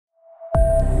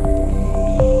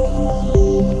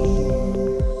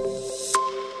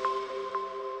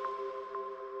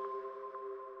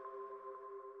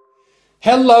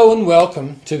Hello and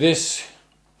welcome to this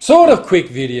sort of quick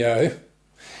video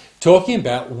talking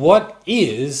about what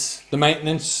is the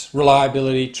Maintenance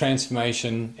Reliability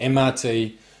Transformation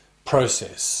MRT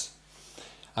process.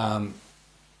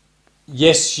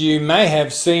 Yes, you may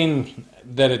have seen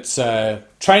that it's a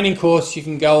training course you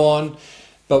can go on,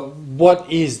 but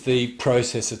what is the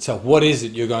process itself? What is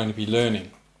it you're going to be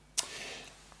learning?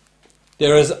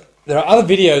 There are other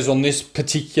videos on this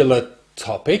particular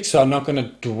topic, so I'm not going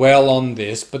to dwell on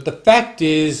this, but the fact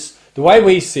is, the way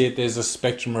we see it, there's a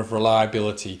spectrum of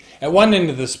reliability. At one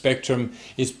end of the spectrum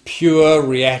is pure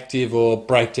reactive or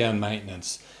breakdown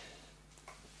maintenance.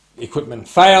 Equipment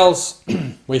fails,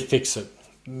 we fix it.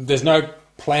 There's no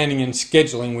planning and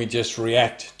scheduling, we just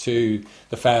react to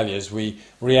the failures. We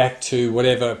react to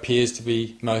whatever appears to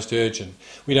be most urgent.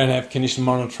 We don't have condition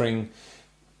monitoring,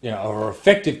 or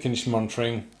effective condition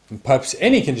monitoring, and perhaps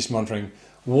any condition monitoring,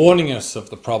 warning us of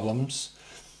the problems.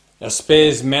 Our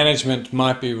spares management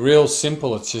might be real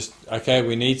simple. It's just, okay,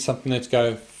 we need something, let's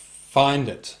go find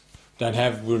it. Don't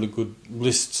have really good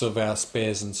lists of our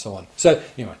spares and so on. So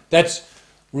anyway, that's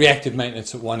reactive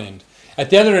maintenance at one end. At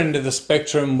the other end of the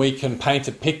spectrum, we can paint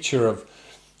a picture of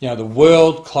the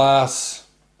world-class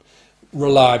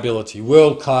reliability,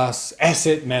 world-class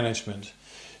asset management,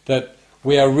 that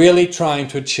we are really trying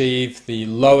to achieve the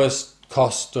lowest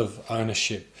cost of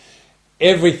ownership.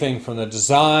 Everything from the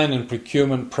design and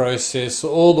procurement process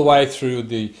all the way through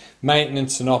the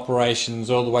maintenance and operations,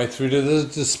 all the way through to the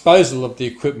disposal of the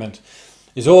equipment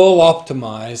is all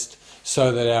optimized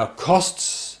so that our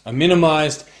costs are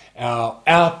minimized, our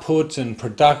output and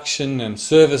production and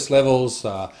service levels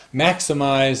are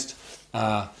maximized,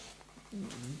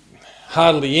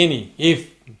 hardly any, if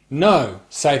no,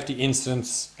 safety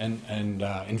incidents and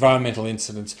environmental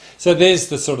incidents. So there's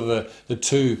the sort of the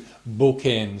two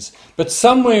bookends. But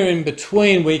somewhere in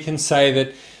between we can say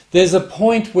that there's a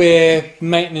point where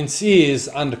maintenance is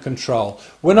under control.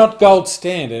 We're not gold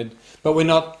standard, but we're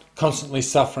not constantly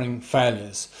suffering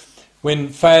failures. When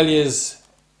failures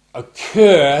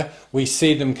occur, we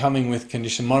see them coming with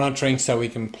condition monitoring so we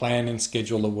can plan and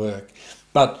schedule the work.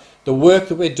 But the work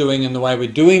that we're doing and the way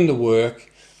we're doing the work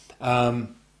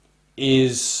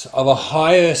is of a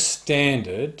higher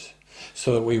standard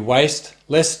so that we waste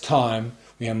less time,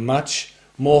 we are much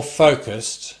more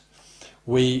focused,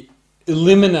 we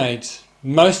eliminate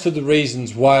most of the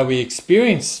reasons why we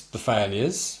experience the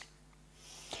failures,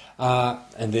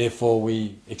 and therefore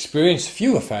we experience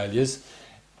fewer failures,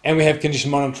 and we have condition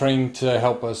monitoring to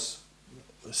help us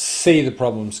see the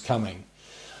problems coming.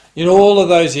 In all of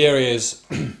those areas,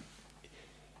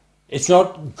 it's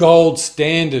not gold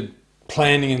standard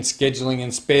planning and scheduling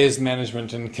and spares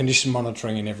management and condition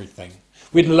monitoring and everything.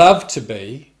 We'd love to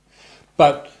be,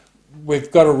 but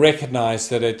we've got to recognise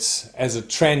that it's, as a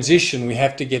transition, we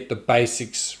have to get the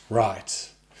basics right.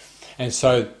 And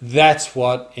so that's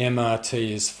what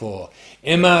MRT is for.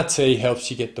 MRT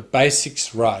helps you get the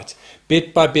basics right,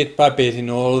 bit by bit by bit in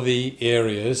all of the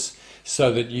areas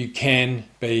so that you can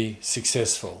be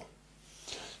successful.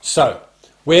 So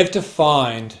we've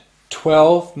defined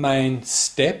 12 main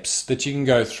steps that you can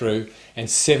go through and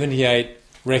 78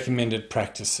 recommended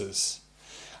practices.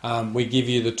 We give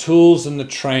you the tools and the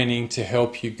training to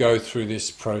help you go through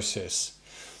this process.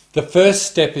 The first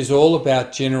step is all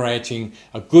about generating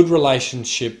a good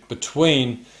relationship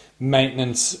between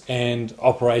maintenance and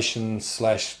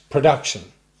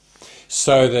operations/production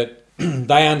so that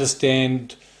they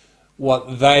understand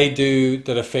what they do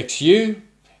that affects you,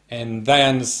 and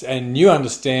you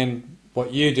understand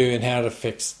what you do and how it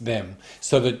affects them,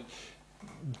 so that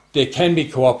there can be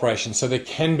cooperation, so there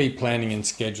can be planning and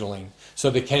scheduling, so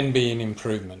there can be an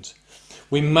improvement.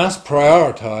 We must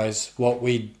prioritise what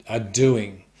we are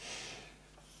doing.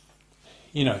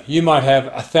 You might have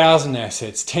 1,000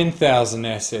 assets, 10,000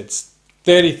 assets,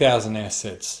 30,000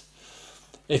 assets.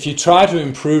 If you try to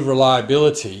improve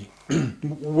reliability,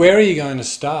 where are you going to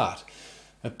start?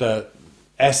 At the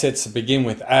assets that begin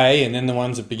with A and then the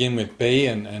ones that begin with B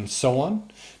and so on?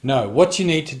 No, what you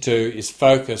need to do is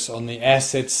focus on the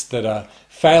assets that are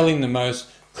failing the most,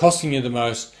 costing you the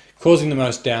most, causing the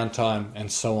most downtime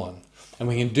and so on. And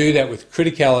we can do that with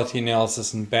criticality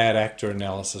analysis and bad actor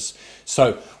analysis.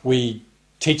 So we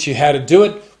teach you how to do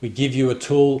it, we give you a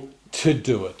tool to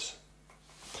do it.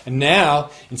 And now,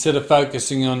 instead of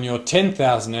focusing on your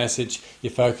 10,000 assets,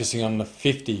 you're focusing on the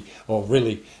 50, or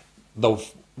really the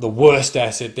worst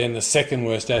asset, then the second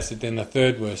worst asset, then the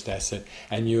third worst asset,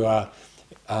 and you are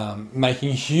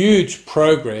making huge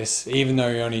progress even though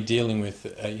you're only dealing with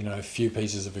a few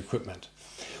pieces of equipment.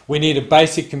 We need a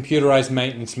basic computerized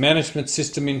maintenance management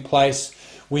system in place.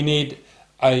 We need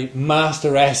a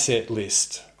master asset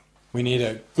list. We need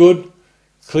a good,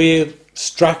 clear,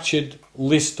 structured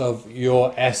list of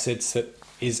your assets that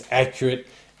is accurate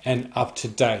and up to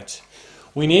date.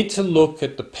 We need to look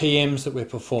at the PMs that we're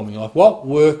performing, like what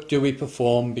work do we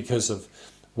perform because of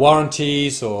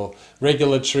warranties or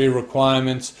regulatory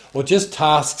requirements, or just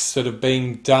tasks that are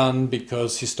being done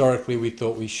because historically we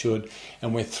thought we should,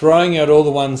 and we're throwing out all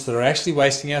the ones that are actually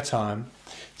wasting our time,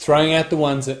 throwing out the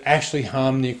ones that actually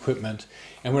harm the equipment,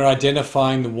 and we're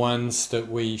identifying the ones that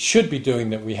we should be doing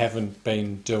that we haven't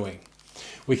been doing.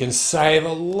 We can save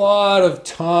a lot of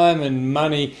time and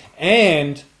money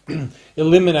and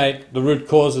eliminate the root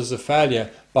causes of failure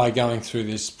by going through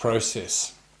this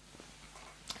process.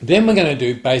 Then we're going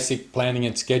to do basic planning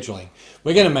and scheduling.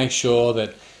 We're going to make sure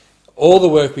that all the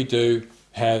work we do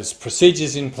has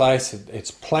procedures in place, it's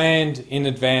planned in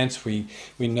advance, we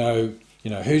know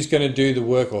who's going to do the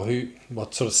work or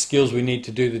what sort of skills we need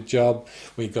to do the job.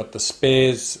 We've got the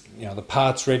spares, the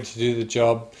parts ready to do the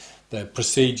job, the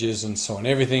procedures and so on.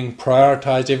 Everything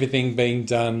prioritised, everything being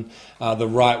done the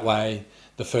right way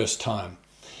the first time.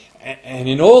 And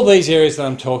in all these areas that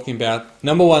I'm talking about,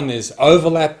 number one, there's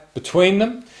overlap between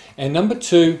them. And number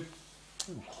two,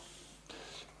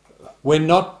 we're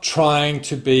not trying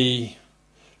to be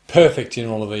perfect in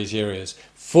all of these areas.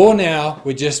 For now,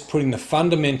 we're just putting the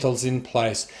fundamentals in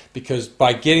place, because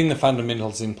by getting the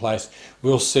fundamentals in place,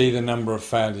 we'll see the number of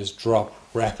failures drop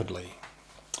rapidly.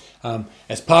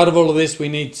 As part of all of this, we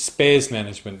need spares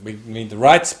management. We need the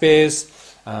right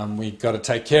spares. We've got to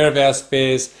take care of our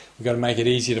spares. We've got to make it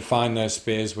easier to find those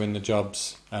spares when the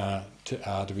jobs are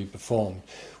to be performed.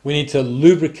 We need to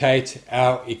lubricate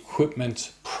our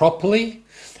equipment properly.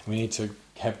 We need to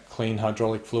have clean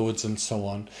hydraulic fluids and so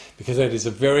on, because that is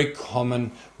a very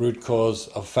common root cause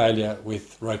of failure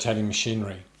with rotating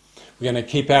machinery. We're going to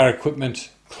keep our equipment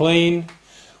clean.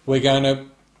 We're going to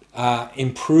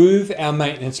improve our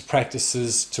maintenance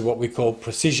practices to what we call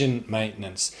precision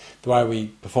maintenance. The way we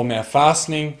perform our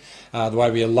fastening, the way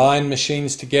we align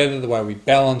machines together, the way we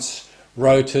balance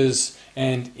rotors,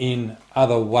 and in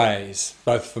other ways,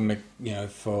 both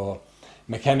for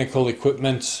mechanical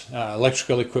equipment,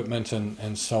 electrical equipment,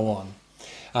 and so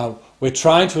on. We're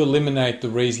trying to eliminate the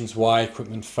reasons why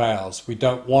equipment fails. We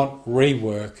don't want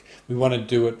rework. We want to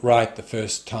do it right the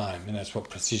first time, and that's what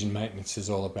precision maintenance is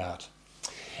all about.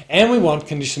 And we want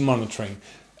condition monitoring.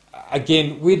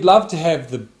 Again, we'd love to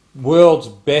have the world's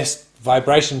best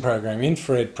vibration program,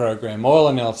 infrared program, oil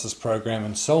analysis program,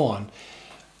 and so on.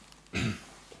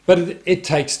 But it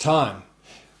takes time.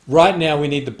 Right now we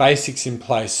need the basics in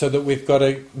place so that we've got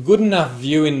a good enough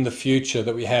view in the future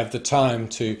that we have the time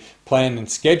to plan and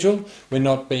schedule. We're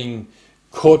not being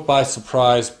caught by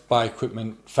surprise by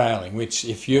equipment failing, which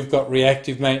if you've got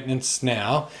reactive maintenance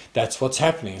now, that's what's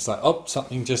happening. It's like, oh,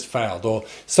 something just failed, or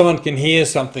someone can hear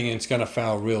something and it's going to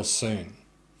fail real soon.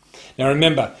 Now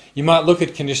remember, you might look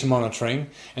at condition monitoring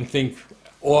and think,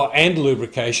 and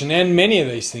lubrication and many of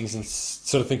these things, and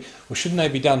sort of think, well, shouldn't they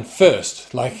be done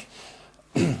first? Like,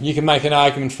 you can make an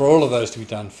argument for all of those to be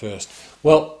done first.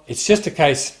 Well, it's just a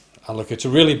case, look, it's a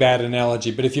really bad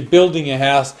analogy, but if you're building a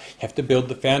house, you have to build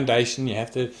the foundation, you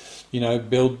have to,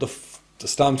 build the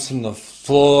stumps and the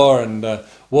floor and the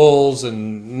walls,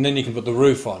 and then you can put the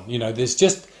roof on. There's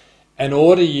just an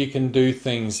order you can do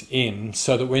things in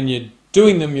so that when you're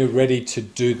doing them, you're ready to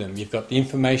do them. You've got the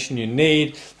information you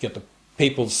need, you've got the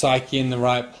people's psyche in the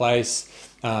right place,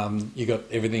 you've got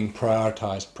everything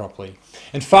prioritised properly.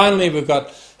 And finally, we've got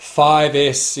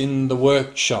 5S in the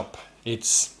workshop.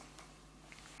 It's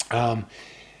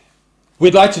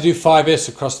we'd like to do 5S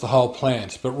across the whole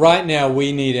plant, but right now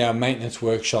we need our maintenance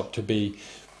workshop to be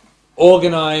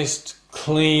organised,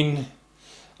 clean.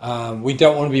 We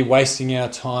don't want to be wasting our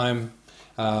time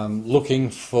looking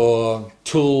for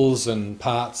tools and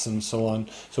parts and so on.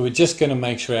 So we're just going to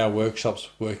make sure our workshop's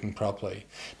working properly.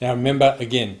 Now remember,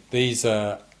 again, they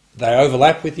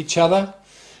overlap with each other.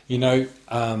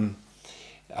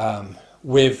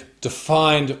 We've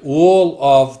defined all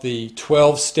of the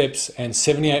 12 steps and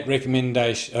 78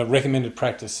 recommended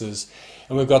practices,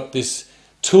 and we've got this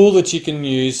tool that you can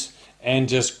use and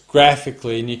just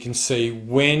graphically, and you can see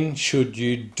when should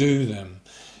you do them.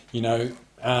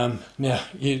 Now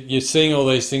you're seeing all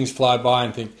these things fly by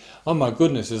and think, oh my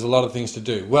goodness, there's a lot of things to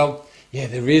do. Well, yeah,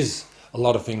 there is a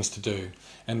lot of things to do,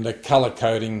 and the colour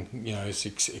coding, is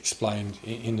explained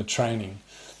in the training.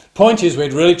 Point is, we're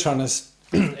really trying to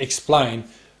explain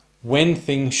when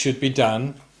things should be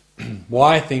done,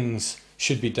 why things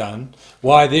should be done,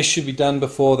 why this should be done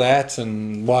before that,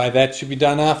 and why that should be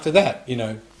done after that.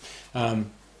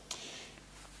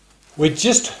 We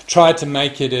just tried to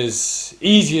make it as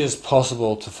easy as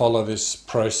possible to follow this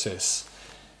process.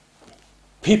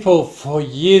 people for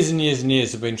years and years and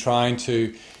years have been trying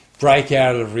to break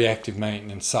out of the reactive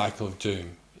maintenance cycle of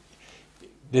doom.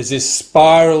 There's this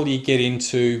spiral you get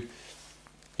into.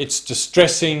 It's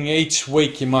distressing. Each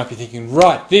week you might be thinking,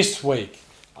 right, this week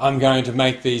I'm going to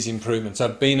make these improvements.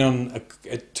 I've been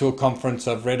to a conference,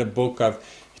 I've read a book, I've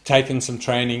taken some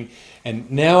training, and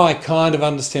now I kind of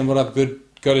understand what I've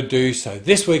got to do. So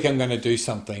this week I'm going to do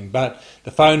something. But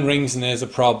the phone rings and there's a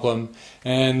problem,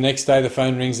 and next day the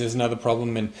phone rings, there's another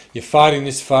problem, and you're fighting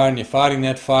this fire and you're fighting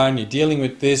that fire and you're dealing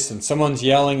with this, and someone's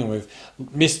yelling and we've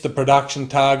missed the production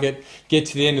target. Get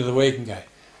to the end of the week and go,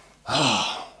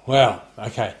 oh, well,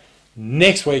 okay,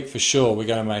 next week for sure we're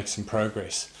going to make some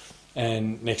progress.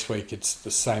 And next week it's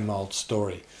the same old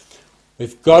story.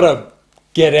 We've got to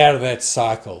get out of that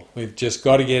cycle. We've just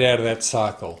got to get out of that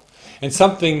cycle. And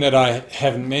something that I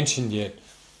haven't mentioned yet,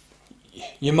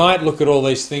 you might look at all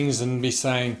these things and be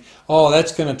saying, oh,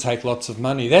 that's going to take lots of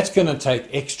money. That's going to take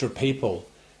extra people.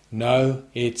 No,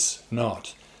 it's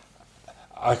not.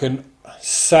 I can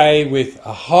say with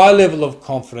a high level of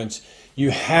confidence,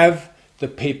 you have the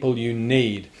people you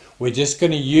need. We're just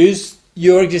going to use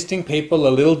your existing people a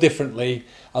little differently,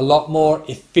 a lot more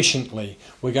efficiently.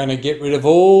 We're going to get rid of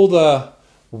all the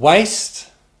waste,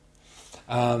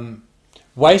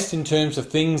 waste in terms of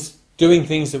things, doing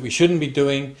things that we shouldn't be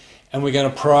doing, and we're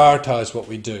going to prioritise what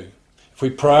we do. If we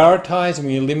prioritise and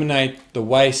we eliminate the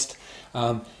waste,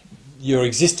 your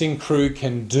existing crew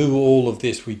can do all of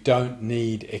this. We don't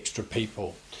need extra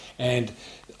people. And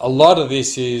a lot of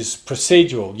this is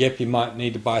procedural. Yep, you might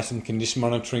need to buy some condition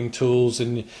monitoring tools,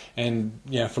 and you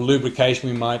know, for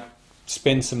lubrication we might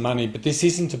spend some money, but this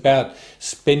isn't about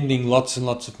spending lots and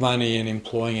lots of money and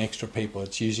employing extra people.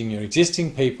 It's using your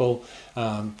existing people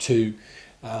but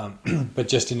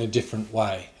just in a different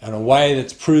way, and a way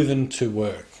that's proven to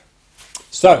work.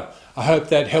 So I hope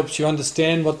that helps you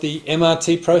understand what the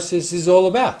MRT process is all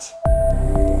about.